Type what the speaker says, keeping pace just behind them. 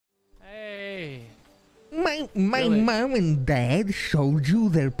My mom and dad sold you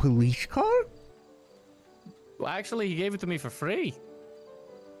their police car? Well, actually, he gave it to me for free.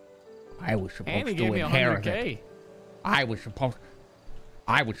 I was supposed And he to gave me inherit 100K. it. I was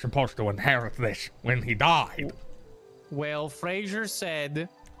supposed to inherit this when he died. Well, Fraser said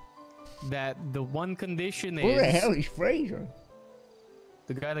that the one condition is... Who the hell is Fraser?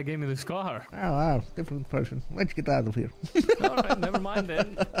 The guy that gave me this car. Oh, wow, different person. Let's get out of here. All right, never mind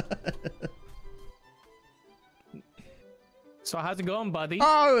then. So how's it going, buddy?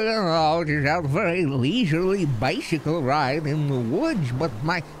 Oh, you know, just out for a leisurely bicycle ride in the woods, but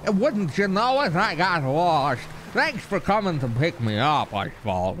wouldn't you know it, I got lost. Thanks for coming to pick me up,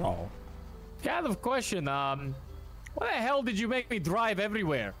 Osvaldo. Kind of question, what the hell did you make me drive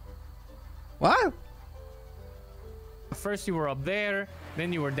everywhere? What? First you were up there,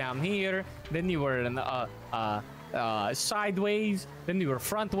 then you were down here, then you were in sideways, then you were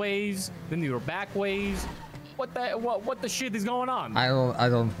front ways, then you were back ways. What the shit is going on? I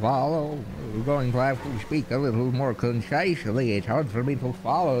don't follow. We're going to have to speak a little more concisely. It's hard for me to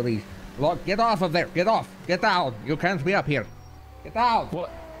follow these. Look, get off of there. Get off. Get down. You can't be up here. Get down.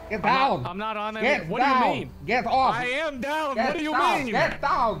 What? Get down. I'm not on it. What do you mean? Get off. I am down. Get What do you down. mean? Get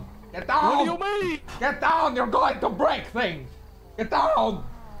down. Get down. What do you mean? Get down. You're going to break things. Get down.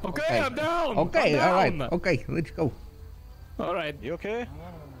 Okay, I'm down. Okay, I'm all right. down. Okay, let's go. All right. You okay?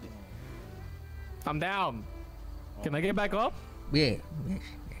 I'm down. Can I get back up? Yeah. Yes.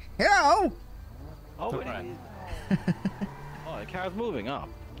 Hello. Oh, Right. Oh, the car's moving up.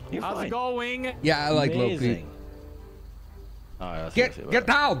 You're How's fine. it going? Yeah, I like Loki. Amazing. All right, Get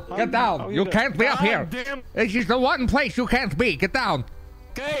down. Get down. You can't be up here. Damn. This is the one place you can't be. Get down.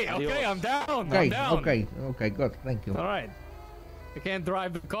 Okay, I'm down. Okay, I'm down. okay, good. Thank you. All right. I can't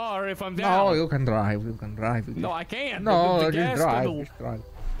drive the car if I'm No, down. you can drive. You can drive. No, I can't. No, The just gas drive. pedal- Just drive.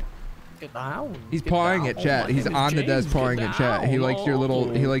 Get down. He's Get pawing down. at chat. My He's name is on the James. desk pawing Get at chat. He down. likes your little.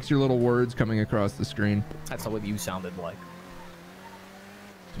 Oh. He likes your little words coming across the screen. That's what you sounded like.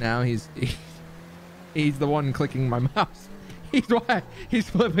 Now he's the one clicking my mouse. He's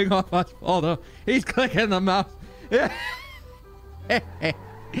flipping off Osvaldo. He's clicking the mouse.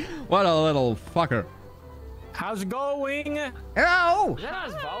 What a little fucker. How's it going? Hello. Is that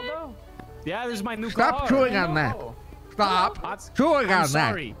Osvaldo? Yeah, this is my new Stop car. chewing on that. Stop That's- chewing I'm on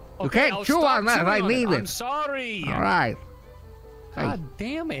sorry. that. You Okay, can't I'll chew stop on that. chewing I on need I'm it. sorry. All right. Hey, God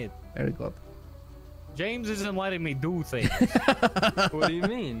damn it. very good. James isn't letting me do things. What do you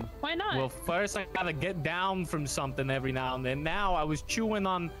mean? Why not? Well, first I gotta get down from something every now and then. Now I was chewing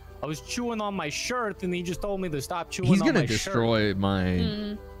on my shirt, and he just told me to stop chewing He's on gonna my shirt. destroy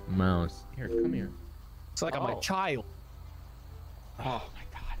my mouse. Here, come here. It's like I'm a child. Oh my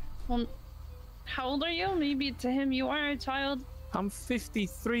god. Well, how old are you? Maybe to him you are a child. I'm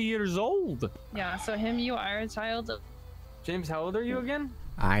 53 years old. Yeah, so him you are a child. James, how old are you again?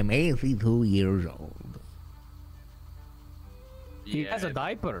 I'm 82 years old. He has a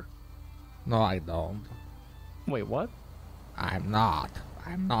diaper. No, I don't. Wait, what? I'm not.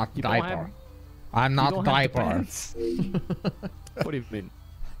 I'm not You don't diaper. have- I'm You not don't have diaper. pants? What do you mean?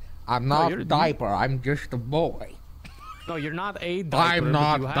 I'm No, not you're- diaper. I'm just a boy. No, you're not a diaper. I'm but you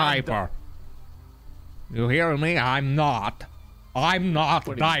not have diaper. You hear me? I'm not. I'm not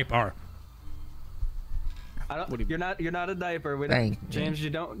What do you- diaper. I don't. What do you- You're not a diaper. We Thank don't, you. James, you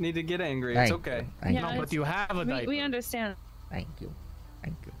don't need to get angry. Thank It's okay. you. Thank Yeah, No, you. but you have a diaper. We understand. Thank you.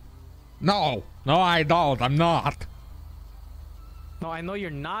 Thank you. No. No, I don't. I'm not. No, I know you're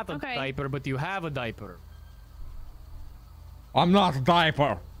not a Okay. diaper, but you have a diaper. I'm not a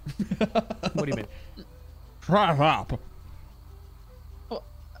diaper. What do you mean? Shut up.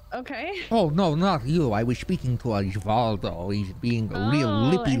 Okay. Oh, no, not you. I was speaking to Osvaldo. He's being a real Oh,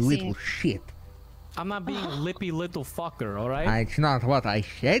 lippy I see. little shit. I'm not being a lippy little fucker, all right? It's not what I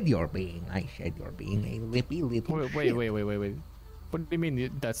said you're being. I said you're being a lippy little Wait. shit. What do you mean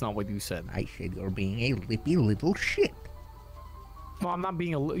that's not what you said? I said you're being a lippy little shit. No, I'm not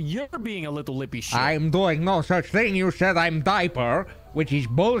being you're being a little lippy shit. I'm doing no such thing. You said I'm diaper, which is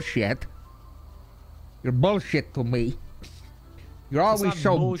bullshit. You're bullshit to me. You're It's always not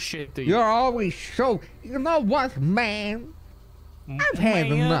so. bullshit to you. You're always so. You know what, man? I've had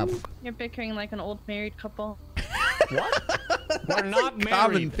Man. enough. You're bickering like an old married couple. What? We're not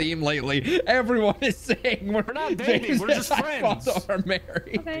Common married. theme lately. Everyone is saying we're not dating, James we're just and friends. Alfonso are married. Are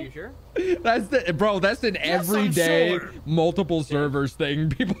you Okay. sure? That's an Yes, I'm everyday sure. multiple servers thing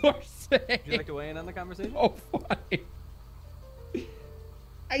people are saying. Would you like to weigh in on the conversation? Oh, funny.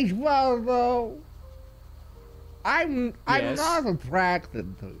 Osvaldo, I'm Yes. not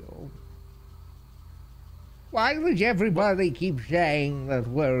attracted to you. Why does everybody keep saying that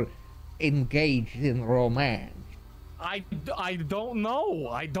we're engaged in romance? I don't know.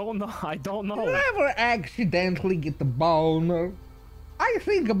 I don't know. I don't Do know. you ever accidentally get the boner? I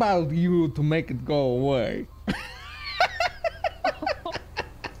think about you to make it go away.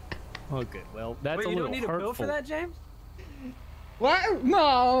 Okay, well, that's Wait, a you little don't need a hurtful. pill for that, James? What?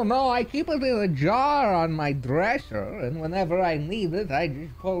 No, I keep it in a jar on my dresser, and whenever I need it, I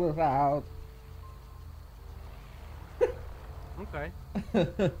just pull it out. Okay.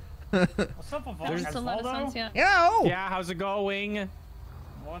 What's up, That makes a lot of sense, yeah. Yo! Yeah, how's it going?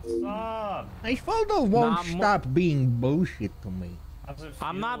 What's up? Asvaldo won't Nah, stop being bullshit to me. How's it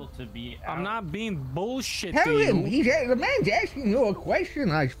I'm not- feel to be I'm out? not being bullshit Tell to him, you. the man's asking you a question,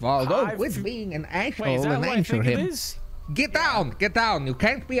 Asvaldo. I Quit f- being an Wait, is asshole that and what I answer think it him. is? Get down, you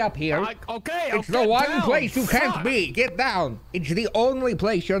can't be up here. Okay, It's the one place you can't be. Get down. It's the only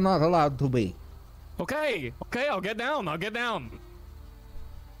place you're not allowed to be. Okay, I'll get down. What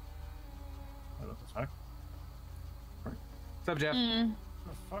the fuck? What's up, Jeff? Mm. What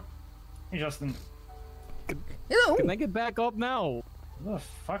the fuck? Hey, Justin. You know. Can I get back up now? Where the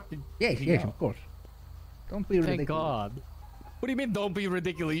fuck did Yes, he yes, go? of course. Don't be Thank ridiculous. God. What do you mean, don't be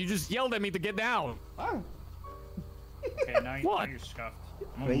ridiculous? You just yelled at me to get down. Oh, Okay, now, now What? you're scuffed.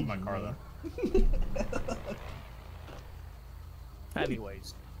 I'm gonna move my car though.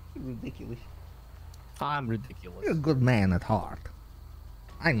 Anyways, ridiculous. I'm ridiculous. You're a good man at heart.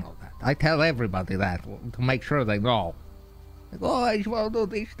 I know that. I tell everybody that to make sure they know. Like, oh, Asvaldo,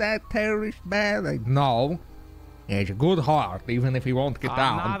 this, that, terrorist, bad. Like, no. He has a good heart, even if he won't get I'm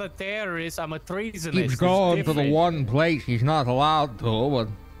down. not a terrorist. I'm a treasonist. Keeps It's going to the different. one place he's not allowed to, but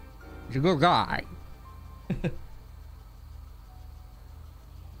he's a good guy.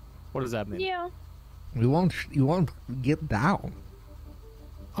 What does that mean? Yeah. You won't get down.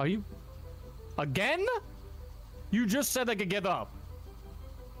 Are you again? You just said I could get up.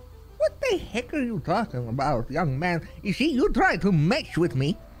 What the heck are you talking about, young man? You see, you try to mess with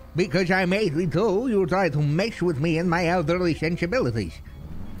me because I'm 82. You try to mess with me and my elderly sensibilities.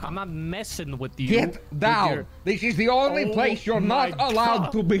 I'm not messing with you. Get with down. your- This is the only Oh place you're my not allowed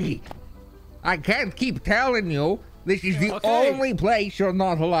God. to be. I can't keep telling you. This is the Okay. only place you're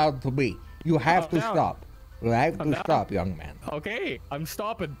not allowed to be. You have to down. stop. You have I'm to down. stop, young man. Okay, I'm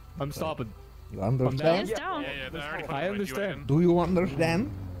stopping. I'm stopping. You understand? It's down. I understand. Do you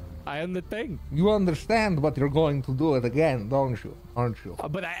understand? I understand. You understand, but you're going to do it again, don't you? Aren't you?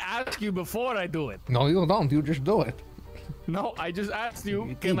 But I asked you before I do it. No, you don't. You just do it. No, I just asked you,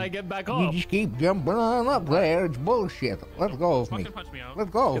 You can keep- I get back You up? just keep jumping on up there. It's bullshit. Let go of me.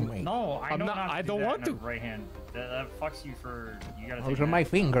 Let go of me. No, I I'm know not- not to I do don't that want in to. the right hand. That fucks you for. You gotta Those take are an my axe.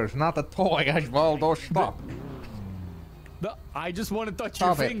 fingers, not a toy. Asvaldo, stop. No, I just want to touch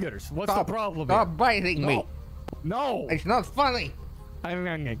Stop your it. fingers. What's Stop. the problem Stop here? biting me. No. It's not funny.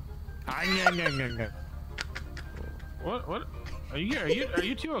 What? Are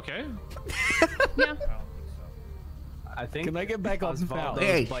you two okay? Yeah. I think. Can I get back up now? Osvaldo's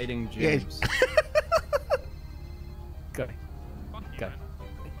Yes. biting Yes. James. Okay. Fuck you, Okay.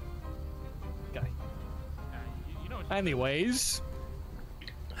 man. Okay. You know what Anyways.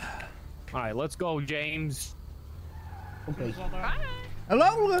 Alright, let's go, James. Okay.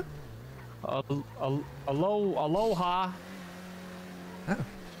 Hello? Aloha.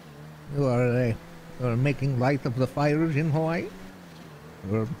 You are making light of the fires in Hawaii?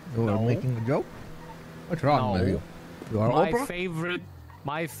 You are making a joke? What's wrong with No. you? You are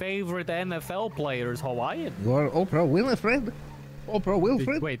My favorite NFL player is Hawaiian. You are Oprah Winfrey? Oprah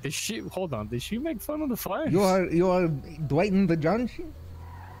Wilfred? Wait, hold on, did she make fun of the fires? You are Dwayne the Johnson?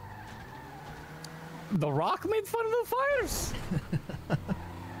 The Rock made fun of the fires.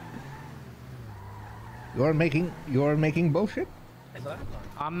 You are making bullshit?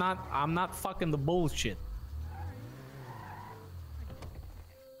 I'm not fucking the bullshit.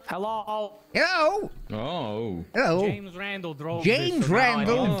 Hello? Hello? Oh. Hello? James Randal drove James this, so now I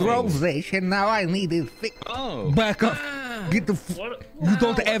Randall need to drove fix it. this, and now I need it fixed. Oh. Back up. Get the You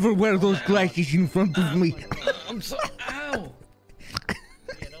don't ever wear those glasses in front of me. I'm so. Ow.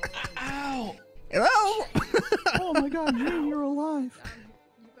 Ow. Hello? Oh my god, Jane, you're alive.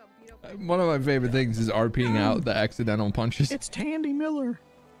 One of my favorite things is RPing out the accidental punches. It's Tandy Miller.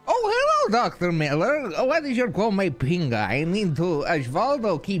 Oh, hello, Dr. Miller. What is your call, my pinga? I need to...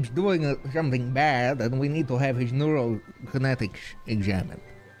 Asvaldo keeps doing something bad, and we need to have his neurokinetics examined.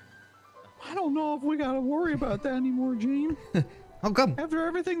 I don't know if we gotta worry about that anymore, Gene. How come? After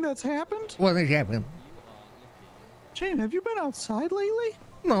everything that's happened? What has happened? Gene, have you been outside lately?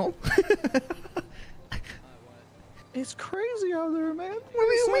 No. It's crazy out there, man. What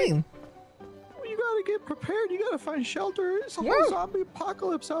do you mean? You gotta gotta get prepared. You gotta find shelter. It's a whole zombie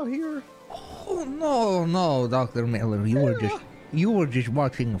apocalypse out here. Oh no, Dr. Miller, you were just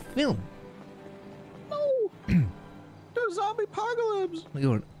watching a film. No, there's zombie apocalypse.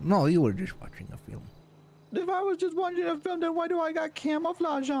 You were just watching a film. If I was just watching a film, then why do I got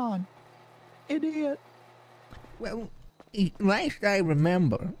camouflage on? Idiot. Well, last I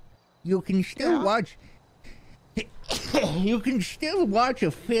remember, you can still watch. You can still watch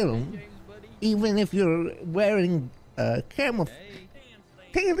a film, even if you're wearing camouflage.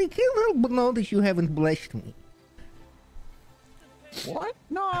 Taylor, can't notice you haven't blessed me. What?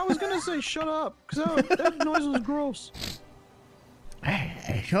 No, I was gonna say shut up, because that noise was gross.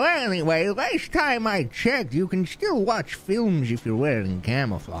 So anyway, last time I checked, you can still watch films if you're wearing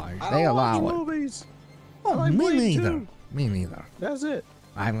camouflage. They allow it. I watch movies. Oh, like me Blade neither. too. Me neither. That's it.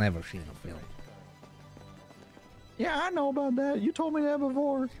 I've never seen a film. Yeah, I know about that. You told me that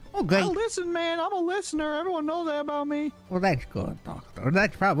before. Okay. I listen, man. I'm a listener. Everyone knows that about me. Well, that's good, Doctor.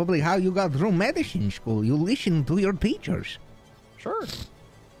 That's probably how you got through medicine school. You listen to your teachers. Sure.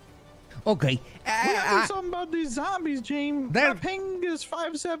 Okay. We gotta do something about these zombies, James. My ping is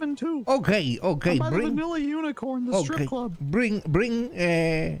 572. Okay. I'm by the Vanilla Unicorn, the strip club. Bring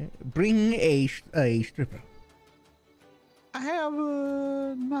a stripper. I have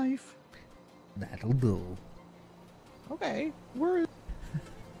a knife. That'll do. Okay. Where is...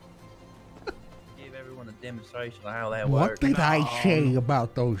 Give everyone a demonstration of how that What works. did I say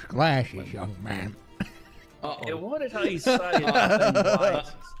about those glasses, young man? Yeah, what did I say about them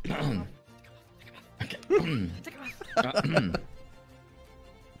glasses?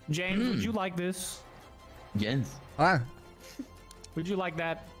 James, would you like this? Yes. Would you like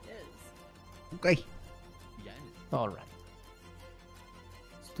that? Okay. Yes. All right.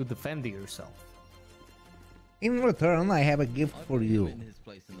 It's to defend yourself. In return, I have a gift for you.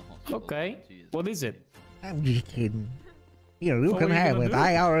 Okay. What is it? I'm just kidding. Here, you So can what are you have gonna it. do?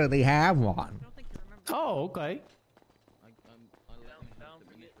 I already have one. Oh, okay.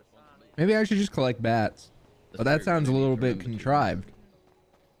 Maybe I should just collect bats. But that sounds a little bit contrived.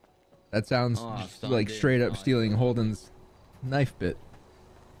 That sounds just like straight up stealing Holden's knife bit.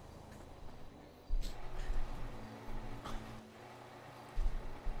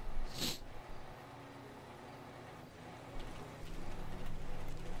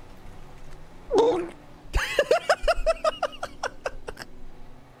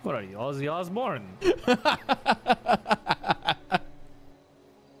 What are you, Ozzy Osbourne?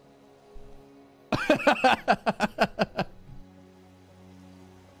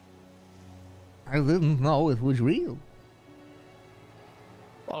 I didn't know it was real.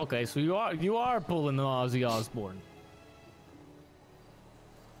 Okay, so you are pulling the Ozzy Osbourne.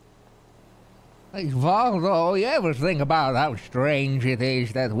 Hey, Valdo, you ever think about how strange it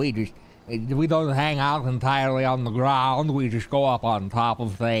is that we don't hang out entirely on the ground, we just go up on top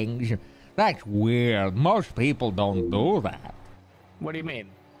of things? That's weird. Most people don't do that. What do you mean?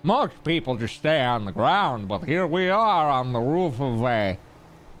 Most people just stay on the ground, but here we are on the roof of a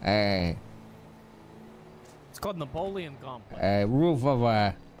It's called Napoleon Complex. roof of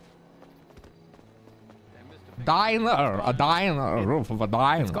a roof of a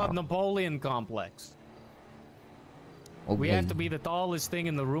diner. It's called Napoleon Complex. Okay. We have to be the tallest thing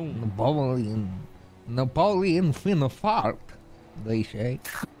in the room. Napoleon finna fart, they say.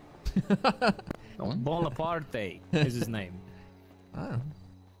 Bonaparte is his name.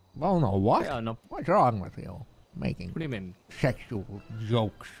 Well, no, what? Yeah, no. What's wrong with you? Making What do you mean? sexual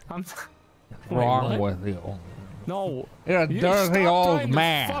jokes. I'm What's wrong with you? No. You're a You dirty stop old trying to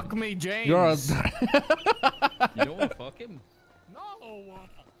man. Fuck me, James. You're a You don't want to fuck him?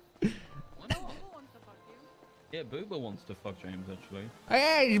 No. Yeah, Booba wants to fuck James, actually.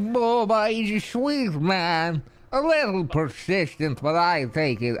 Hey, Booba, he's a sweet man. A little persistent, but I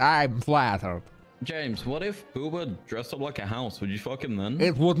take it. I'm flattered. James, what if Booba dressed up like a house? Would you fuck him then?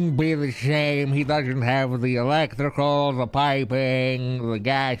 It wouldn't be the same. He doesn't have the electrical, the piping, the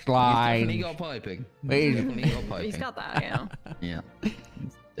gas lines. He's definitely got piping. He's- Definitely got piping. He's got that, yeah. Yeah.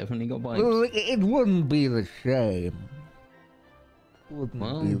 He's definitely got pipes. Well, it wouldn't be the same. Wouldn't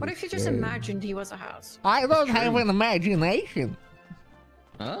Well, be What the if you just same. imagined he was a house? I don't have an imagination.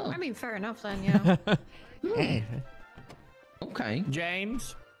 Oh, I mean, fair enough then, yeah. Eh, okay.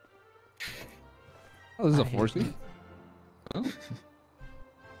 James. Oh, this is a four-seat? Oh.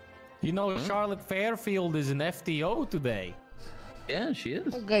 You know Charlotte Fairfield is an FTO today. Yeah, she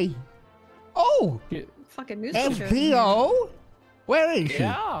is. Okay. Oh, Fucking music show. FTO? Where is she?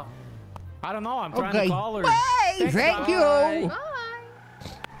 Yeah. I don't know. I'm trying Okay. to call her. Hey, Text thank her. you. Bye.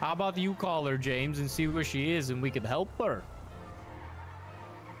 How about you call her, James, and see where she is, and we could help her.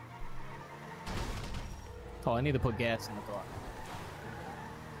 Oh, I need to put gas in the car.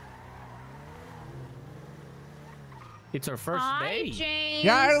 It's our first Hi, day. James.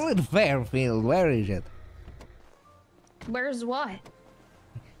 Charlotte Fairfield, where is it? Where's what?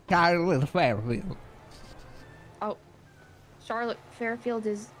 Charlotte Fairfield. Oh, Charlotte Fairfield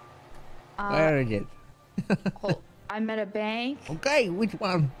is. Where is it? Hold, I'm at a bank. Okay, which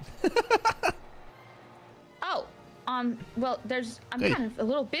one? Oh, well, I'm Okay. kind of a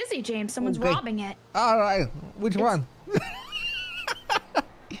little busy, James. Someone's Okay. robbing it. All right, which one?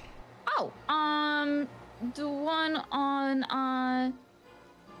 Oh, the one on,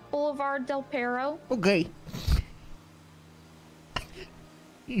 Boulevard Del Perro. Okay.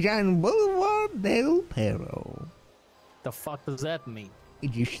 John Boulevard del Perro. The fuck does that mean?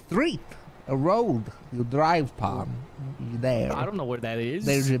 It's a street, a road you drive upon. There. I don't know where that is.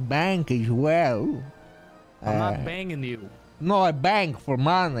 There's a bank as well. I'm not banging you. No, a bank for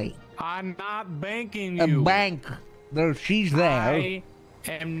money. I'm not banking A you. bank. There, she's there. I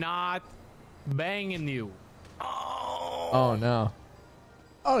am not banging you. Oh no.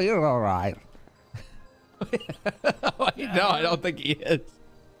 Oh, you're all right. No, I don't think he is.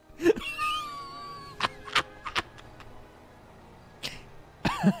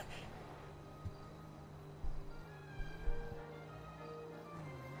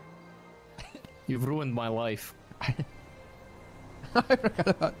 You've ruined my life. I forgot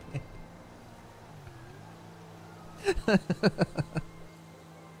about that.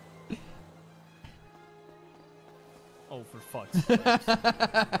 Oh, for fuck's sake.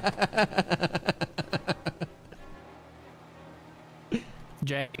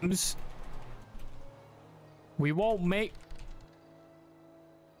 James, we won't make...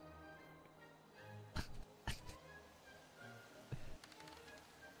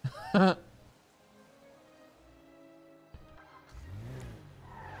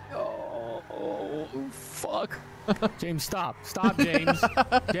 Oh, fuck. James, stop. Stop, James.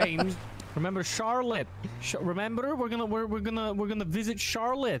 James, remember Charlotte. Remember, we're gonna visit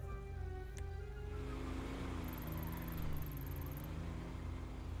Charlotte.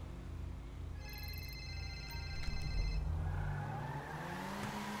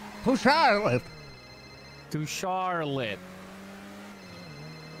 To Charlotte. To Charlotte.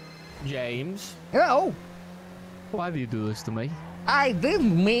 James, Hello. why do you do this to me? I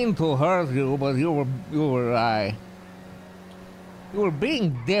didn't mean to hurt you, but you were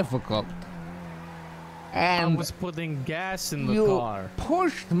being difficult. I And was putting gas in the you car.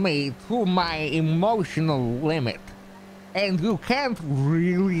 pushed me to my emotional limit. And you can't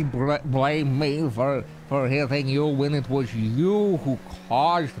really blame me for hitting you when it was you who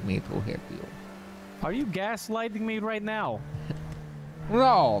caused me to hit you. Are you gaslighting me right now?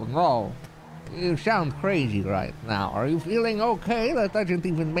 No. You sound crazy right now. Are you feeling okay? That doesn't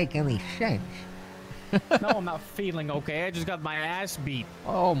even make any sense. No, I'm not feeling okay. I just got my ass beat.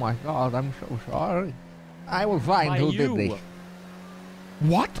 Oh my god, I'm so sorry. I will find By who you. did this.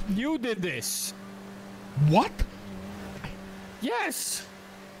 What? You did this. What? Yes.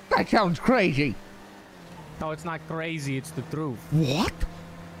 That sounds crazy. No, it's not crazy. It's the truth. What?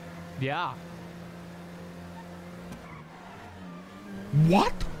 Yeah.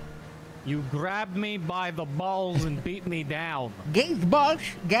 What? You grabbed me by the balls and beat me down. Gate boss,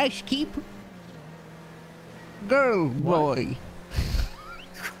 gas keep, girl boy.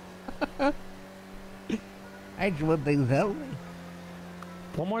 That's what they tell me.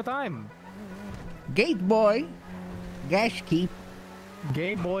 One more time. Gate boy, gas keep,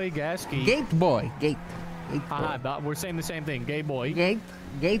 Gay boy, gas key. gate boy, gate boy. Haha, we're saying the same thing. Gay boy. Gate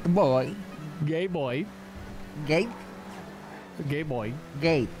boy, Gay boy. gate, Gay boy.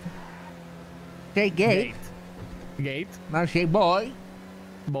 gate. Say gate. Gate. Now say boy,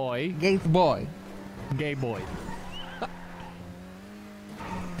 Boy. gate boy. Gay boy.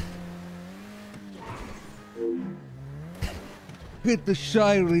 Hit the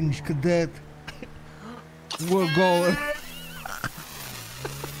sirens, cadet. We're going.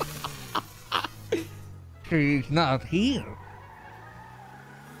 She's not here.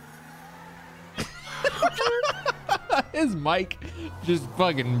 His mic just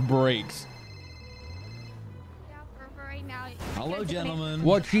fucking breaks. Hello, gentlemen.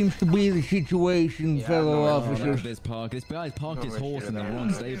 What seems to be the situation, fellow officers? This park. This guy's parked his horse in the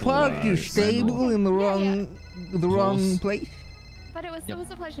wrong stable. Parked your stable in the wrong place? But it was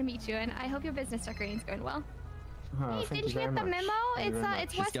a pleasure to meet you, and I hope your business decorating's going well. Oh, Hey, didn't you get the memo?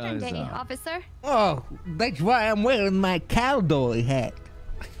 It's Western guy's, Day, officer. Oh, that's why I'm wearing my cowboy hat.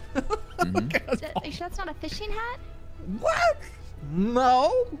 Are you sure that's not a fishing hat? What?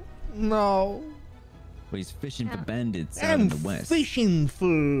 No. Well, he's fishing for bandits out I'm in the west. fishing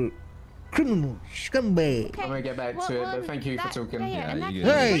for criminal scumbag. Okay. I'm gonna get back to it, but thank you for talking. Yeah, you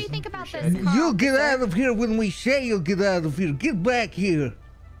what good. do you think about this? You'll get out of here when we say you'll get out of here. Get back here.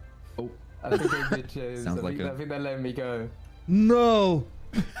 Oh, I think they did, James. Sounds I like think they're letting me go. No.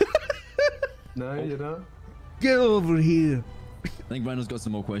 No, you're not? Get over here. I think Randall's got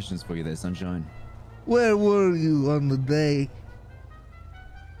some more questions for you there, Sunshine. Where were you on the day?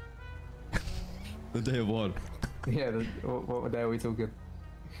 The day of what? Yeah, what day are we talking?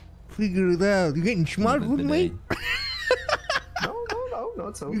 Figure it out. You getting smart with me? No,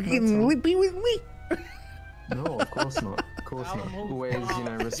 not at all. You getting lippy with me? No, of course not. Of course not. Always,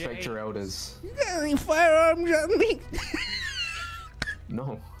 respect your elders. You got any firearms on me?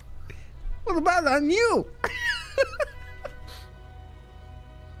 No. What about on you?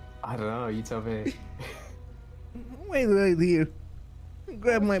 I don't know, you tell me. Wait right here.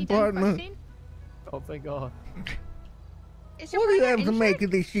 Grab my partner. Oh, thank God. What do you have to make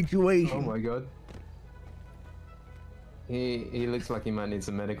of this situation? Oh my God. He looks like he might need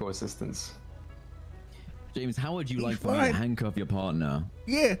some medical assistance. James, how would you like for me fine. to handcuff your partner?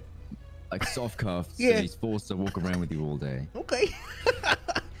 Yeah. Like soft cuffs, Yeah. so he's forced to walk around with you all day. Okay.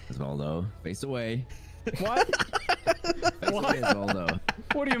 Osvaldo, face away. What? Face away, Osvaldo.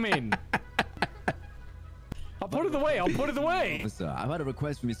 What do you mean? I'll put it away. I'll put it away. Officer, I've had a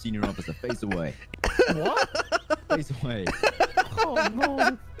request from your senior officer. Face away. What? Face away. Oh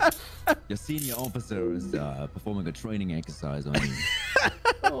no. Your senior officer is performing a training exercise on you.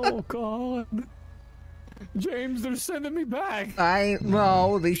 Oh God. James, they're sending me back. I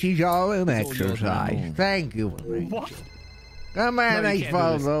know this is all an It's all yours, exercise. Randall. Thank you. What? Come on, No, you can't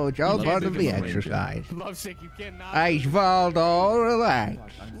do this. Osvaldo. It's all You part can't of do the this. exercise. Lovesick, you cannot. Osvaldo, relax.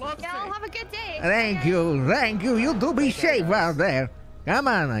 Lovesick. Y'all have a good day. Thank you. Thank you. You do be safe out there. Come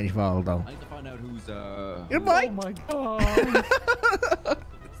on, Osvaldo. I need to find out who's Your Oh boy. my God.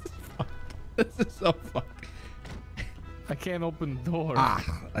 This is so fun. I can't open the door. Ah,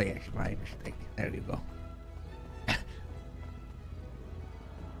 yes, my mistake. There you go.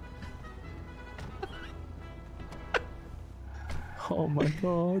 Oh my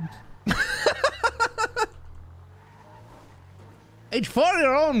God. It's for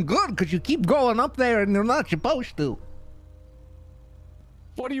your own good, because you keep going up there and you're not supposed to.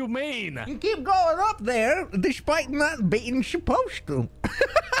 What do you mean? You keep going up there despite not being supposed to.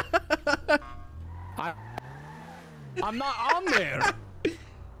 I'm not on there.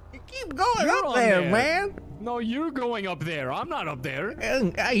 You keep going You're up on there, there. man. No, you're going up there. I'm not up there.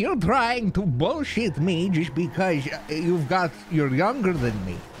 And, you're trying to bullshit me just because you're younger than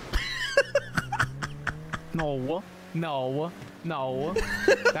me. No.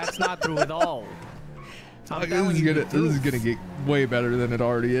 That's not true at all. I'm This telling is you gonna the truth. get way better than it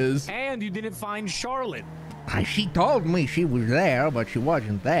already is. And you didn't find Charlotte. She told me she was there, but she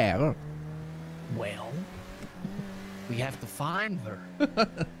wasn't there. Well, we have to find her.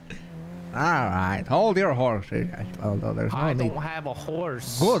 All right, hold your horses. Although there's no I need. don't have a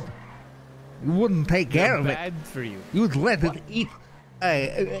horse. Good. You wouldn't take care They're of it. bad for you. You'd let it eat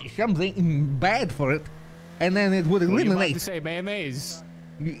something bad for it, and then it would What are you about eliminate. to say mayonnaise?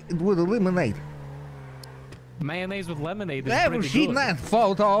 It would eliminate. Mayonnaise with lemonade is Ever pretty seen good. that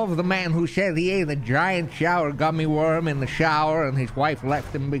photo of the man who said he ate a giant shower gummy worm in the shower and his wife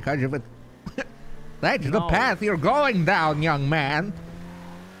left him because of it? That's the No. path you're going down, young man. What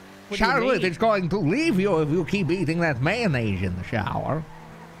do you Charlotte mean? is going to leave you if you keep eating that mayonnaise in the shower.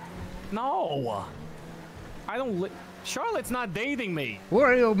 No. I don't. Charlotte's not dating me. Who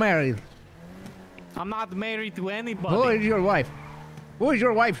are you married? I'm not married to anybody. Who is your wife? Who is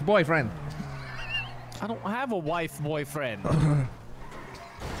your wife's boyfriend? I don't have a wife boyfriend.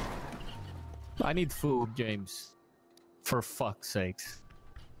 I need food, James. For fuck's sakes.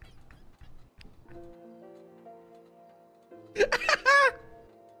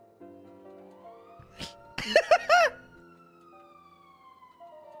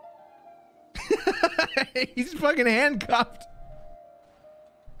 He's fucking handcuffed.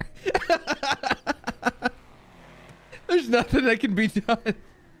 There's nothing that can be done.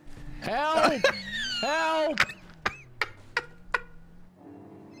 Help! Help!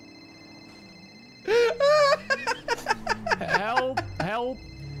 Help! Help!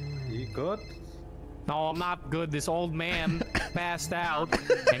 You good? No, I'm not good. This old man passed out,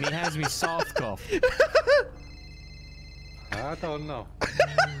 and he has me soft cuffed. I don't know.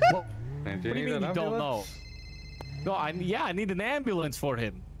 What And do you mean you don't know? No, I need an ambulance for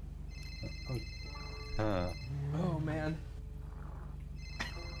him. Oh man. I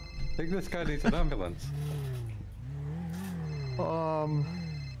think this guy needs an ambulance.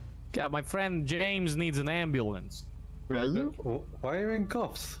 Yeah, my friend James needs an ambulance. Why are you in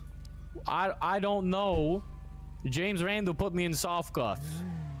cuffs? I don't know. James Randal put me in soft cuffs.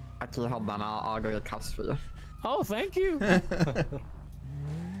 Actually, hold on. I'll go get cuffs for you. Oh, thank you.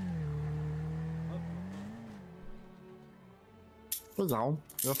 Hello.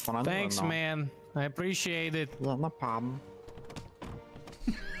 You're fun. Thanks, man. I appreciate it. Yeah, no problem.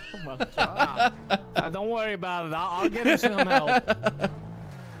 Oh my God. Don't worry about it. I'll get him some help.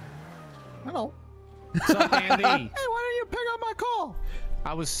 Hello. What's up, Andy? Hey, why didn't you pick up my call?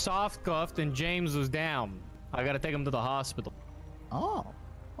 I was soft cuffed and James was down. I gotta take him to the hospital. Oh,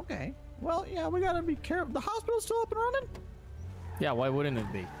 okay. Well, yeah, we gotta be careful. The hospital's still up and running? Yeah, why wouldn't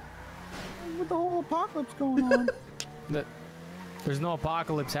it be? With the whole apocalypse going on. There's no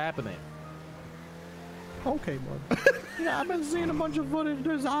apocalypse happening. Okay, bud. Yeah, I've been seeing a bunch of footage.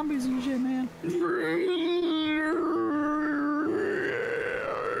 There's zombies and shit, man.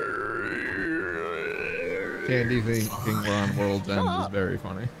 Candy thinking we're on World's End is very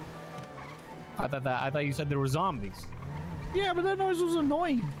funny. I thought you said there were zombies. Yeah, but that noise was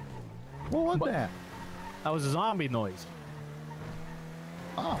annoying. What was that? That was a zombie noise.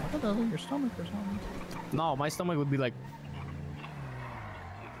 Oh, I thought that was in your stomach or something. No, my stomach would be like.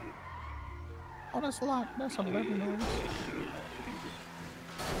 Oh, that's a lot. That's a lovely noise.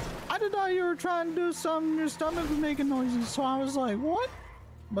 I did thought you were trying to do something. Your stomach was making noises, so I was like, what?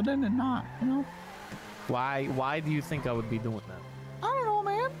 But then it not, you know? Why do you think I would be doing that? I don't know,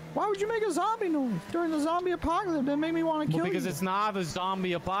 man. Why would you make a zombie noise during the zombie apocalypse? That made me want to kill you. Because it's not a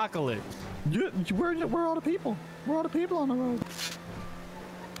zombie apocalypse. Where are all the people? Where are all the people on the road?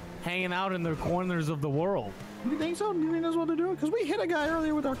 Hanging out in their corners of the world. You think so? You think that's what they're doing? Because we hit a guy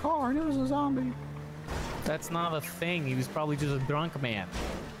earlier with our car and it was a zombie. That's not a thing. He was probably just a drunk man.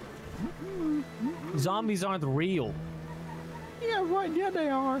 Zombies aren't real. Yeah, right. Yeah, they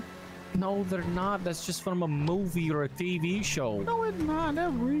are. No, they're not. That's just from a movie or a TV show. No, it's not. They're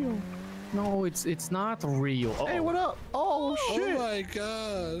real. No, it's not real. Hey, what up? Oh, shit. Oh my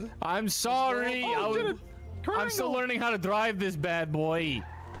god. I'm sorry. Oh, I'm still learning how to drive this bad boy.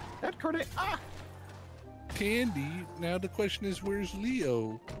 That Kurt. Ah. Candy. Now the question is, where's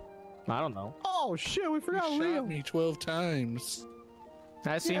Leo? I don't know. Oh shit, we forgot He Leo. shot me 12 times.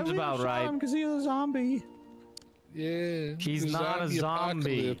 That seems about right. Because he's a zombie. Yeah. He's not a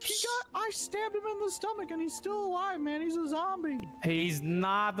zombie. I stabbed him in the stomach and he's still alive, man. He's a zombie. He's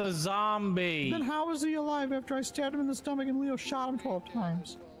not a zombie. Then how is he alive after I stabbed him in the stomach and Leo shot him 12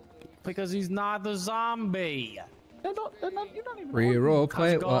 times? Because he's not a zombie. You don't even Free role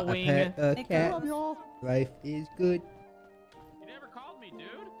play. How's it What a going? pet a cat. Love y'all. Life is good. You never called me,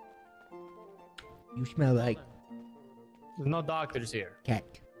 dude. You smell like There's no doctors here. cat.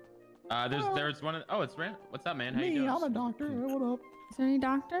 There's one. Oh, it's Rand. What's up, man? How you Me, doing? I'm a doctor. Hey, what up? Is there any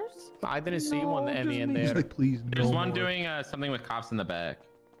doctors? I didn't see No, any just in me. there. Like, please, There's no one more. doing something with cops in the back.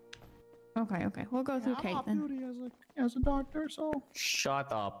 Okay, we'll go through I'm Kate off then. duty as a doctor, so.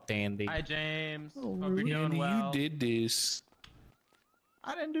 Shut up, Dandy. Hi, James. Oh, Hope you're doing Candy, well. you did this.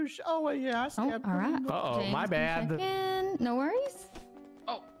 I didn't do oh wait, yeah, I Oh, stabbed all right. him. Uh-oh, James my can bad. check in. No worries.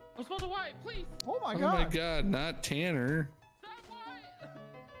 Oh, I'm supposed to white, please. Oh my Oh god. my god, not Tanner. Stop white.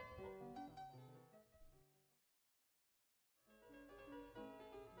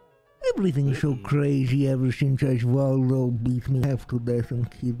 Everything's so crazy ever since Osvaldo beat me half to death and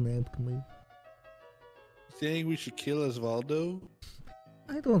kidnapped me. Saying we should kill Osvaldo?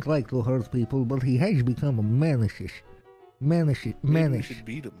 I don't like to hurt people, but he has become a menace. Maybe we Menace. should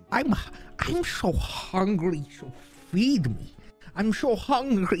beat him. I'm so hungry, so feed me. I'm so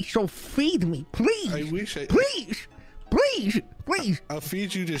hungry, so feed me, please. I wish I... Please. I'll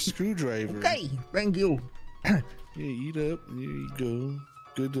feed you this screwdriver. Okay, thank you. Yeah, eat up. There you go.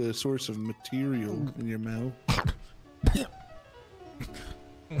 Good source of material in your mouth.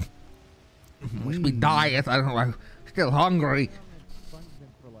 Must be diet. I don't know. I'm still hungry.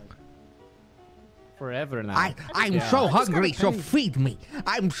 Forever now. I'm so hungry, so feed me.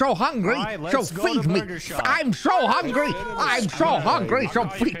 I'm so hungry, All right, so let's go to feed me. Burger Shop. I'm so hungry. I'm so hungry, so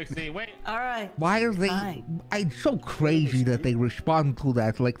feed. Wait. All right. Why are they? Fine. It's so crazy that they respond to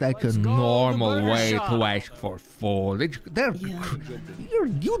that like that's Let's a go to normal Burger way Shop. to ask for food. They're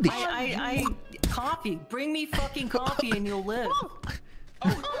you did. I coffee. Bring me fucking coffee and you'll live.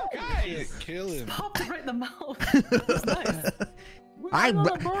 Oh, guys. Kill him. Popped it right in the mouth. That's nice.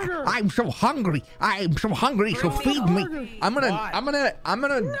 I'm so hungry. I'm so hungry, so feed me. I'm gonna act.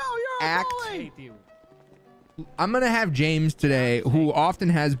 I'm gonna have James today, who often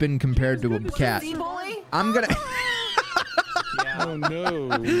has been compared to a cat. Boy? I'm gonna. Oh no,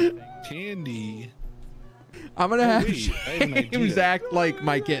 Candy. I'm gonna have wait, I have an James idea. act like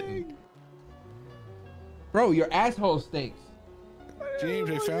my kitten. Bro, your asshole stinks. James,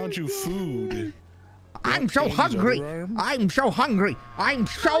 I found you food. I'm so hungry. I'm so hungry. I'm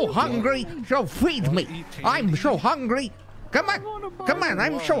so hungry. So feed me. I'm so hungry. Come on. Come on.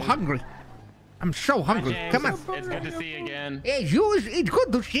 I'm so hungry. I'm so hungry. Come on. It's good to see you again. It's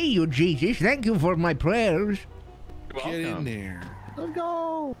good to see you, Jesus. Thank you for my prayers. Get in there. Let's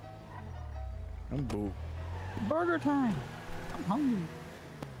go. I'm bored. Burger time. I'm hungry.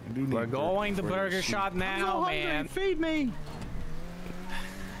 We're going to Burger Shot now, man. Feed me.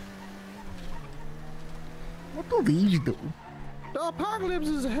 What do these do? The apocalypse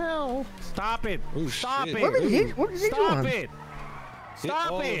is hell. Stop it. Oh, Stop shit. it. What is this? What is this Stop one? it.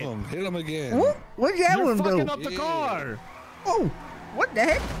 Stop it. Hit him again. What's that You're one do? fucking up the car. Oh, what the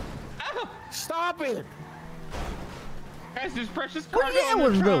heck? Stop it. Guys, there's precious What cargo does that in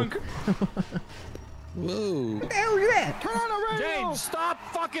one the do? trunk. Whoa. What the hell is that? Turn on the radio. James, stop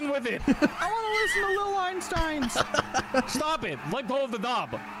fucking with it. I want to listen to Lil Einsteins. Stop it. Let go of the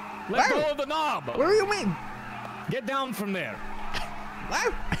knob. Let go of the knob. What do you mean? Get down from there.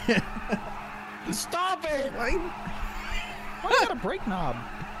 What? Stop it. Why you got a brake knob?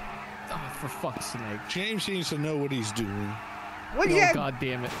 Oh, for fuck's sake. James seems to know what he's doing. What's Oh, that? God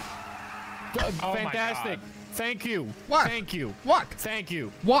damn it. Fantastic. Thank you. What? Thank you. What? Thank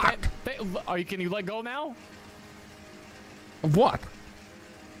you. What? Can you let go now? What?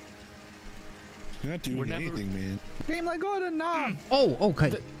 You're not doing anything, man. Game, let go of the knob. Oh,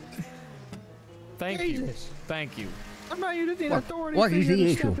 okay. Thank you. Thank you. I'm not using the authority. What is figure the to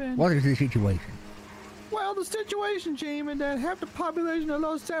issue? step in. What is the situation? Well, the situation, Jamie, that half the population of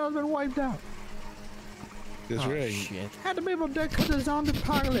Los Santos has been wiped out. That's right. Shit. Had to be able to deck because the zombie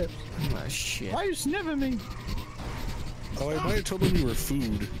apocalypse. Oh, shit. Why are you sniffing me? Oh, I might have told him you were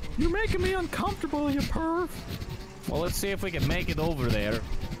food. You're making me uncomfortable, you perv. Well, let's see if we can make it over there.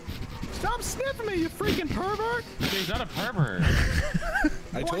 Stop sniffing me, you freaking pervert. He's not a pervert.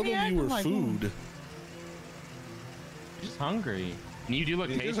 I told him you were food. He's just hungry. And you do look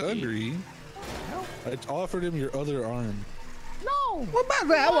tasty. He's hungry. I offered him your other arm. No. What about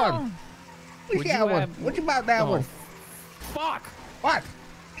that one? What's that one? What about that one? Fuck. What?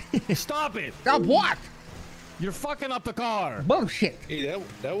 Stop it. Stop what? You're fucking up the car. Bullshit. Hey,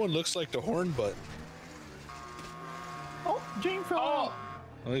 that one looks like the horn butt. Oh, Gene fell out.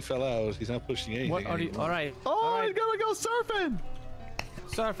 Oh, he fell out. He's not pushing anything. What are you? All right. Oh, he's gonna go surfing.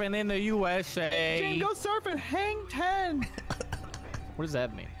 Surfing in the USA. Jane, go surfing. Hang 10. What does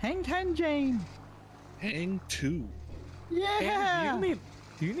that mean? Hang 10, Jane. Hang 2. Yeah.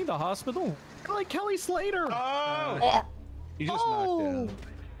 Do you need a hospital? Like Kelly Slater. Oh. He just knocked down.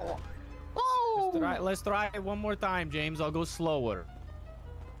 Oh. Let's try it one more time, James. I'll go slower.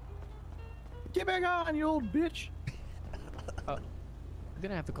 Get back on, you old bitch. I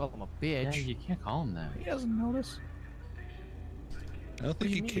didn't have to call him a bitch. Yeah, you can't call him that. He doesn't notice. I don't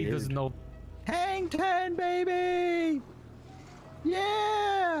think he cared. He doesn't know. Hang 10, baby.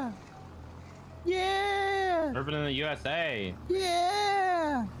 Yeah. Yeah. Urban in the USA.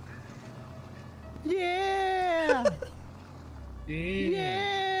 Yeah. Yeah.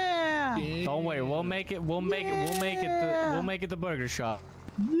 Yeah. Don't worry, we'll make it. We'll make it the burger shop.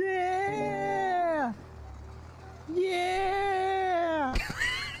 Yeah. Yeah.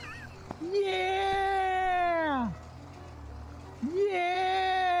 Yeah.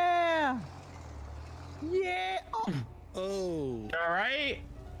 Yeah. Yeah. Oh. All right.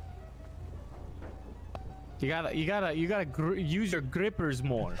 You gotta use your grippers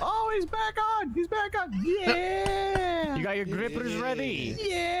more. Oh, he's back on. He's back on. Yeah. You got your grippers ready.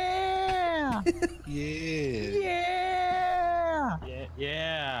 Yeah. Yeah. Yeah. Yeah.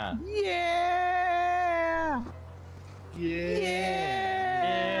 Yeah. Yeah.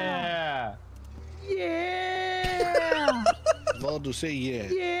 Yeah. Yeah. Valdo, say yeah.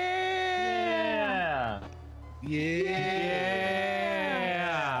 Yeah. Yeah.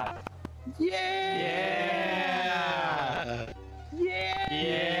 Yeah. Yeah.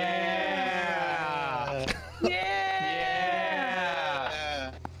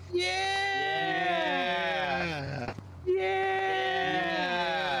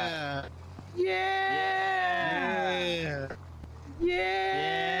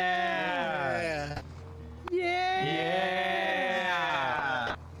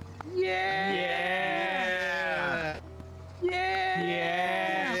 Yeah.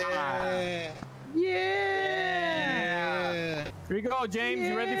 Yeah. Here you go, James.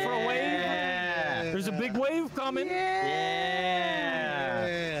 You ready for a wave? There's a big wave coming. Yeah.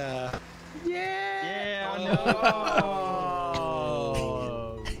 Oh,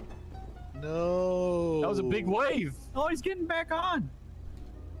 no. No. That was a big wave. Oh, he's getting back on.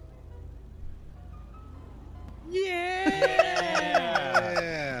 Yeah.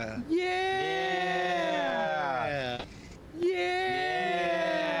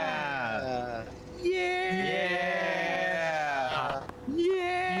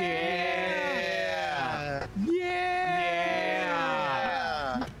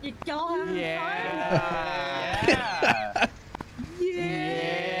 How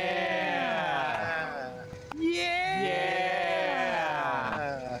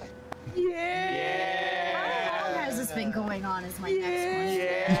long has this been going on is my next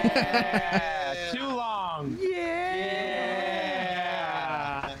question. Yeah. Too long. Yeah.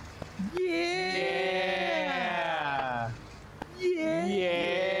 Yeah.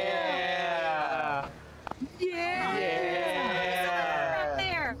 Yeah. Right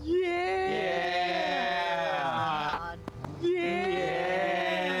there.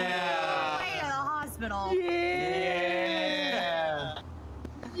 Way to the hospital.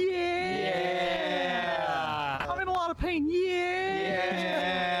 I'm in a lot of pain. Get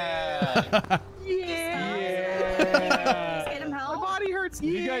him help. My body hurts.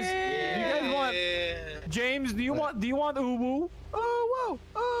 You guys want James? Do you want Uwu? Oh whoa!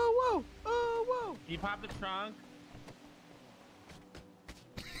 Oh whoa! Oh whoa! Can you pop the trunk?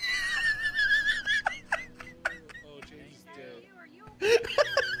 Oh, James is dead.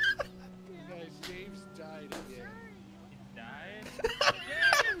 Guys, James died again. Died?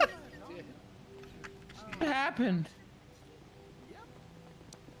 What happened?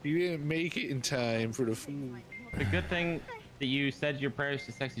 You didn't make it in time for the food. The good thing that you said your prayers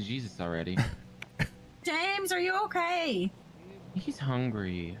to sexy Jesus already. James, are you okay? He's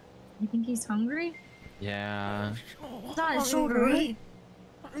hungry. You think he's hungry? Yeah. It's not his shoulder, right?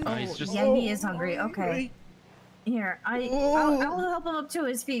 Oh, he's just. Yeah, he is hungry. Okay. Here, I'll help him up to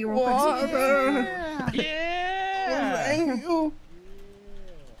his feet real quick. Yeah. Thank you.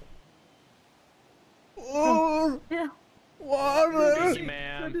 Yeah. Water. Thank you,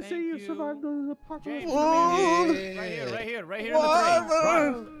 ma'am. Good to see you survived the apocalypse. James, come here. Right here in the tray.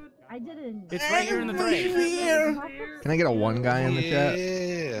 Run. I didn't. It's right here in the tray. Can I get a one guy in the chat?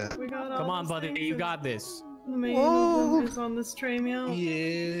 Yeah. Come on, buddy. You got this. It's on this tray, meow. Yeah.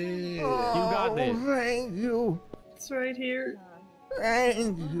 You got this. Thank you. It's right here.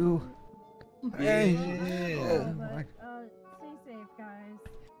 Thank you. Thank you. Yeah. Stay safe, guys.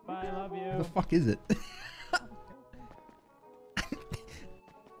 Bye, love The you. fuck is it?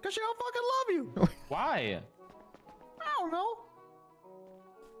 Cause she don't fucking love you. Why? I don't know.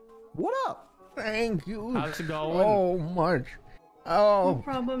 What up? Thank you. How's it going? So much. Oh, No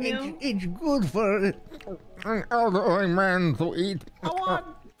problem, yo. it's good for an elderly man to eat. I want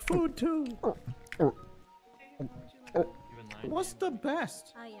food too. What's the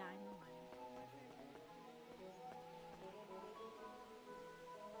best? Oh yeah, I know mine.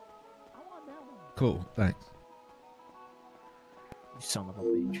 I want that one. Cool, thanks. You son of a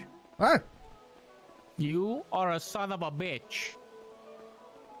bitch. What? You are a son of a bitch.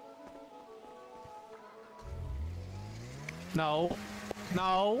 No.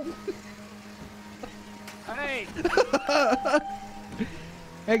 No. Hey.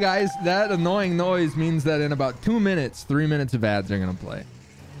 Hey guys, that annoying noise means that in about 2 minutes, 3 minutes of ads are gonna play.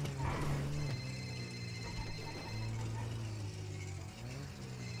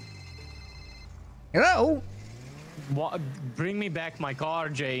 Hello? What? Bring me back my car,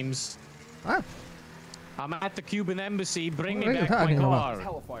 James. What? I'm at the Cuban embassy. Bring What me are you back my talking car.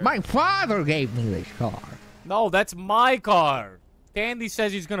 about? My father gave me this car. No, that's my car. Tandy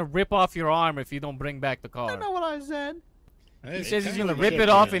says he's gonna rip off your arm if you don't bring back the I car. know what I said. He says he's gonna rip it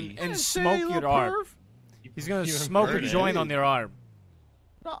off and smoke your arm. He's gonna smoke a joint on your arm.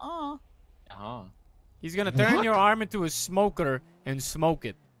 Uh-huh. He's gonna turn your arm into a smoker and smoke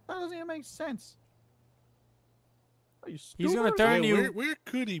it. That doesn't even make sense. Are you He's gonna stupid? turn you. Where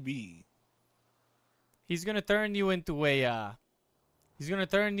could he be? He's gonna turn you into a. He's gonna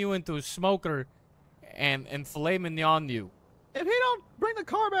turn you into a smoker, and filet mignon you. If he don't bring the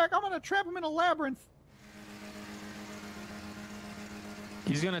car back, I'm gonna trap him in a labyrinth.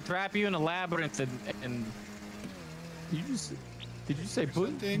 He's gonna trap you in a labyrinth and you just. Did you say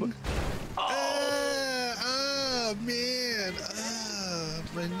put? Oh man!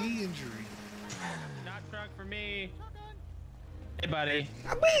 My knee injury. Not truck for me. Hey, buddy.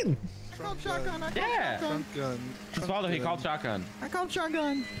 I'm in. I called shotgun. I called Yeah. shotgun. Trunk gun. His father, he called shotgun. I called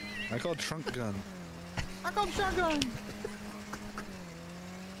shotgun. I called trunk gun. I called shotgun.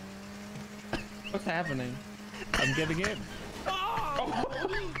 What's happening? I'm getting in.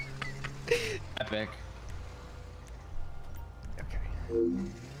 Epic.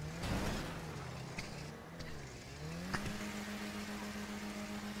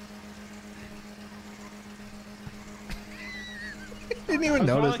 Didn't even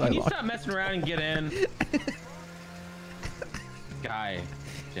notice Can I you locked. stop messing around and get in? Guy,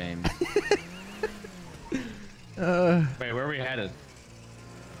 James. Wait, where are we headed?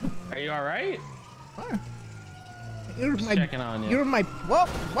 Are you all right? You're Just my, checking on you. You're my. Whoa!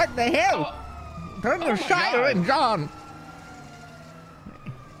 What the hell? Turn your sirens on.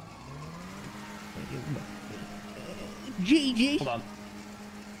 Gigi. Hold on.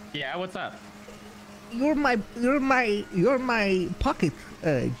 Yeah, what's up? You're my pocket,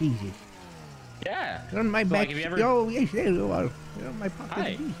 Jesus. Yeah. You're my So, back. like, have you ever- Oh, yes, there you are. You're my pocket,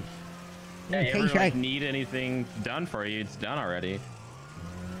 Hi. Jesus. Yeah, In you ever case like, I- need anything done for you? It's done already.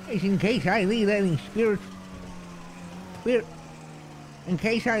 In case I need any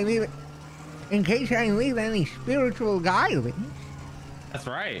in case I need any spiritual guidance. That's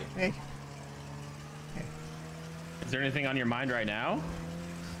right. Yes. Is there anything on your mind right now?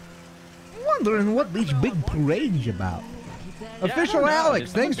 I'm wondering what this big parade's about. Official I don't know.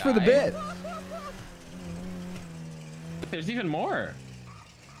 Alex, There's thanks some for the guy. bit. There's even more.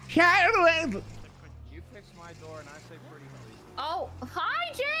 Charlotte! You fix my door and I say pretty please. Oh,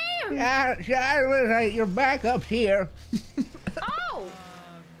 hi, James. Charlotte, you're back up here. Oh,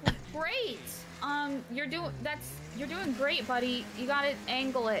 great. You're doing great, buddy. You gotta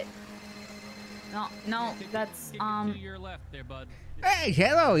angle it. No, that's To your left there, bud. Hey,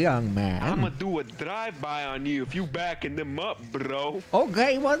 hello, young man. I'ma do a drive-by on you if you backing them up, bro.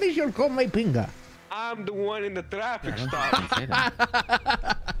 Okay, what is your come pinga? I'm the one in the traffic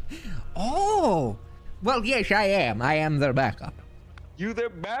stop. Oh, well, yes, I am. I am their backup. You their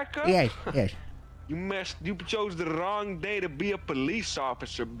backup? Yes, yes. You chose the wrong day to be a police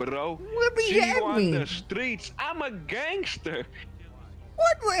officer, bro. What does See that you on mean? the streets. I'm a gangster.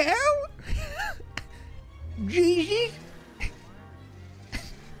 What the hell? Jesus?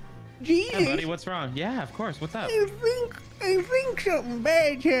 Jesus? Hey, buddy, what's wrong? Yeah, of course. What's up? I think something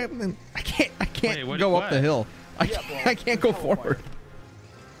bad's happening. I can't Wait, what- go what? up the hill. I can't go forward.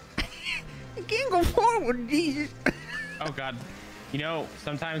 I can't go forward, Jesus. Oh, God. You know,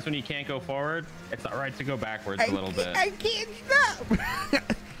 sometimes when you can't go forward, it's all right to go backwards a little bit. I can't stop.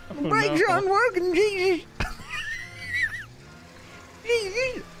 Oh, The brakes no. aren't working, Jesus.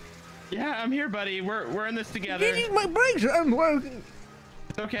 Jesus. Yeah, I'm here, buddy. We're in this together. Jesus, my brakes aren't working.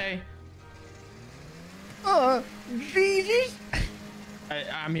 It's okay. Jesus.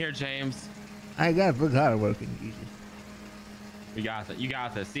 I'm here, James. I got the car working, Jesus. We got this. You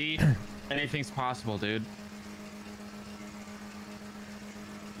got this. See? Anything's possible, dude.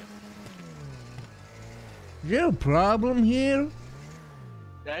 Is there a problem here?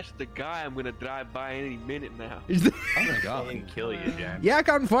 That's the guy I'm gonna drive by any minute now. Is there- I'm gonna go and kill you, James. Yak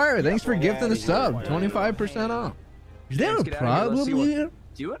on fire, thanks for gifting the sub. 25% off. Is there a problem here?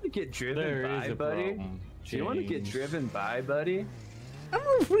 Do you want to get driven There by, is a buddy? problem, Do you want to get James. driven by, buddy? I'm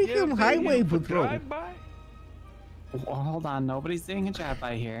on freaking highway patrol. Hold on, nobody's doing a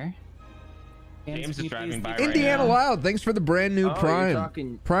drive-by here. James is driving by right Indiana now. Wild, thanks for the brand new Oh,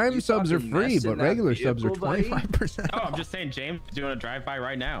 Prime. Prime subs are talking free, mess in but that regular subs are vehicle, buddy? 25%. Oh, I'm just saying James is doing a drive-by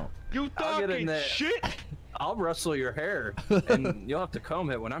right now. You I'll get in talking there. shit? I'll rustle your hair, and you'll have to comb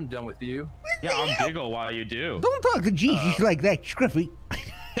it when I'm done with you. Yeah, I'll giggle while you do. Don't talk to Jesus like that, Scruffy.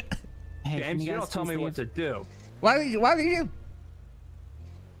 Hey, James, you don't tell me what to do. What is you?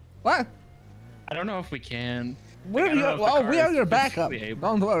 What? I don't know if we can. We're I don't know your, if the oh, car we are is your backup. physically able-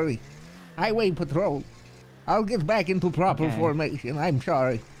 Don't worry. Highway patrol. I'll get back into proper Okay. formation. I'm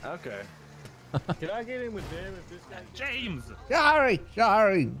sorry. Okay. Can I get in with them if this guy? James.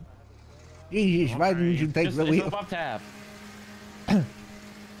 Sorry. Jesus, why didn't you take Just the wheel? above tab.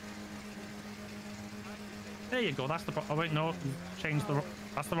 There you go. That's the. Oh wait, no. You changed the.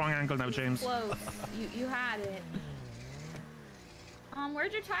 That's the wrong angle now, James. Close. You had it.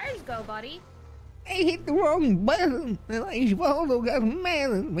 Where'd your tires go, buddy? I hit the wrong button, and Osvaldo got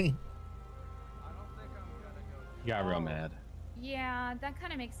mad at me. You got real mad. Yeah, that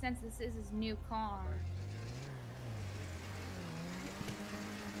kind of makes sense. This is his new car.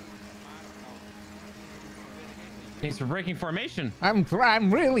 Thanks for breaking formation. I'm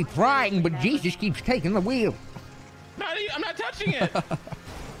really trying, but Jesus keeps taking the wheel. I'm not touching it.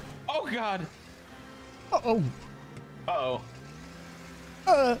 Oh God. Uh-oh.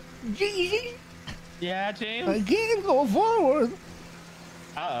 Uh-oh. Jesus, Yeah, James. I can't go forward.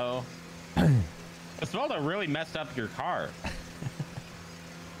 Uh-oh. Osvaldo really messed up your car.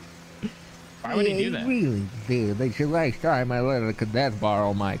 Why would he do that? Really did. They said last time I let a cadet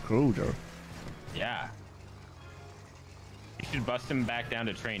borrow my cruiser. Yeah. You should bust him back down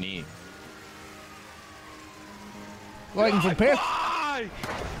to trainee. Going for piss. Why?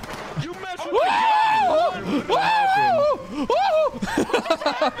 You mess with Whoa! the guy.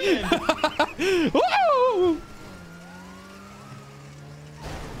 Whoa!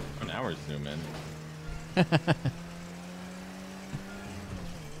 Oh, now we're zooming.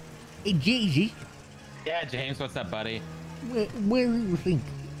 Hey, Jesus, Yeah, James, what's up, buddy? where do you think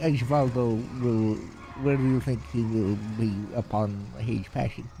Osvaldo will... Where do you think he will be upon his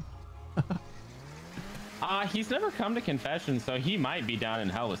passing? He's never come to confession, so he might be down in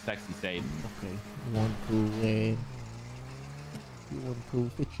hell with Sexy Satan. Okay. You want to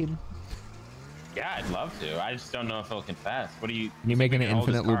fix him? Yeah, I'd love to. I just don't know if he'll confess. What do you... Can you make an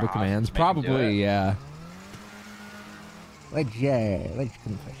infinite loop of commands? Probably, yeah. Let's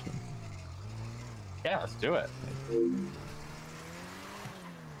confess him. Yeah, let's do it.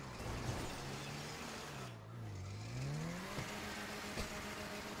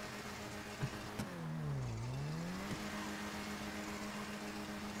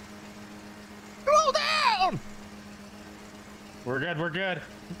 Slow down! We're good, we're good.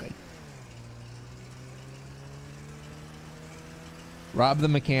 Okay. Rob the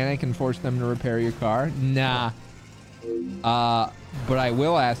mechanic and force them to repair your car? Nah. But I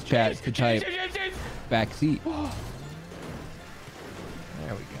will ask chat to type back seat. There we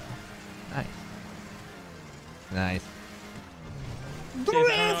go. Nice. Nice. Drift! I don't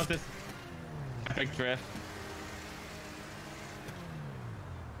know if this... Epic drift.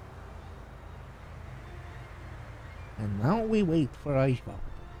 And now we wait for Osvaldo.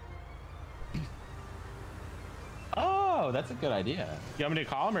 Oh, that's a good idea. You want me to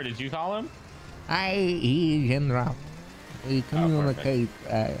call him, or did you call him? He's en route. We communicate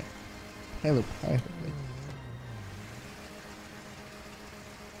telepathically.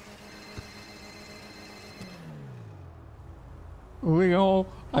 Leo,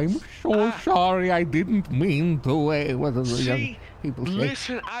 I'm so sorry. I didn't mean to. What do the young people say?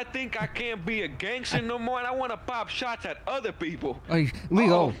 Listen, I think I can't be a gangster no more, and I want to pop shots at other people.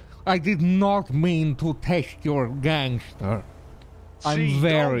 Leo, I did not mean to test your gangster. I'm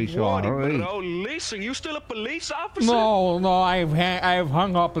very sorry. Bro, listen, you still a police officer? No, I've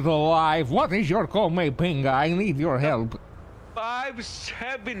hung up the live. What is your Come Pinga? I need your help.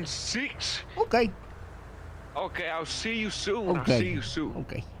 576. Okay. Okay, I'll see you soon. Okay. I'll see you soon.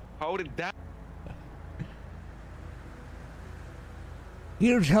 Okay. Hold it down.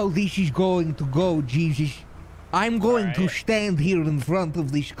 Here's how this is going to go, Jesus. I'm going to stand here in front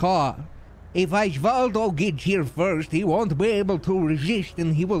of this car. If Osvaldo gets here first, he won't be able to resist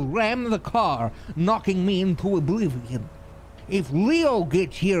and he will ram the car, knocking me into oblivion. If Leo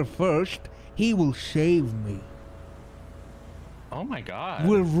gets here first, he will save me. Oh my god.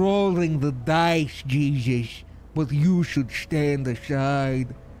 We're rolling the dice, Jesus, but you should stand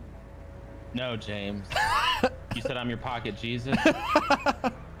aside. No, James. You said I'm your pocket Jesus?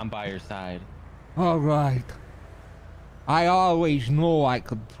 I'm by your side. All right. I always knew I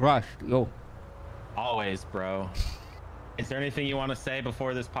could trust you. Always, bro. Is there anything you want to say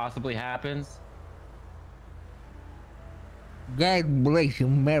before this possibly happens? God bless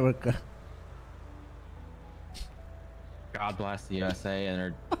America. God bless the USA and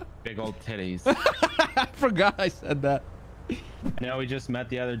her big old titties. I forgot I said that. I know we just met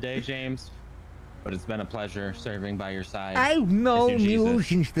the other day, James, but it's been a pleasure serving by your side. I've known you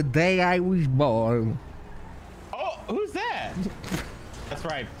since the day I was born. Oh, who's that? That's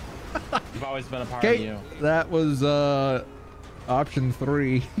right. You've always been a part of you. That was option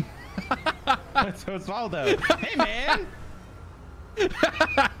 3. That's Osvaldo. Hey, man.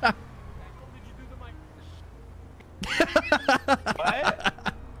 What?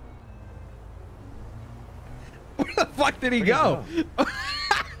 Where the fuck did he go?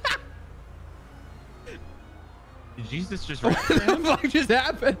 Did Jesus just What the fuck just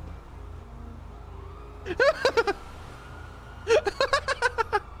happened?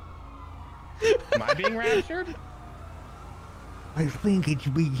 Am I being raptured? I think it's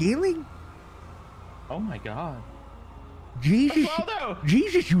beginning. Oh my god. Jesus, Osvaldo!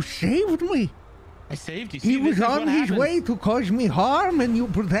 Jesus, you saved me. I saved you. He was on his way to cause me harm and you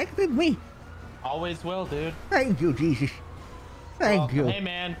protected me. Always will, dude. Thank you, Jesus. Thank you. Hey,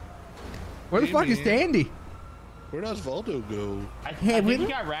 man. Where the fuck is Dandy? Where does Valdo go? I think he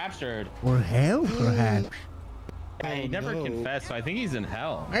got raptured. Or hell, perhaps. He never confessed, so I think he's in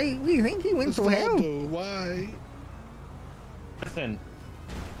hell. We think he went to hell. Why? Listen,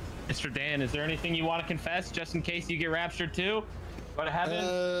 Mr. Dan, is there anything you want to confess just in case you get raptured too? Go to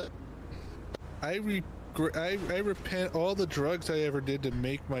heaven? I repent all the drugs I ever did to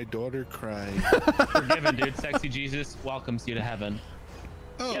make my daughter cry. Forgiven, dude. Sexy Jesus welcomes you to heaven.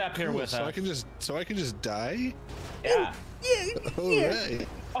 Oh, get up here with so us. I can just die? Yeah. All right.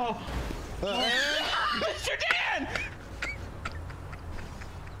 Oh. Mr. Dan!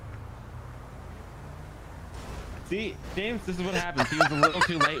 See, James, this is what happens. He was a little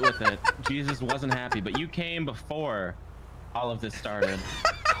too late with it. Jesus wasn't happy, but you came before all of this started.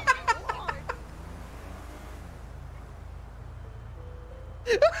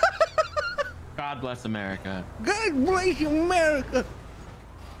 God bless America. God bless America.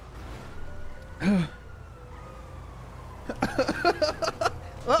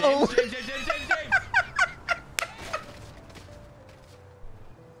 Uh-oh. James.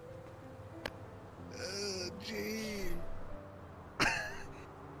 Gee.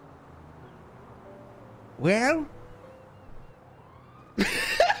 Well?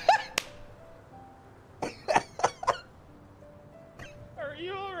 Are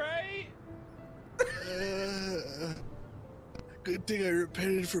you alright? Good thing I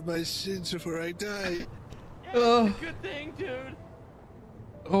repented for my sins before I died. Yeah, it's a good thing, dude.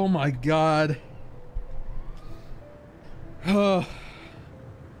 Oh my god. Oh.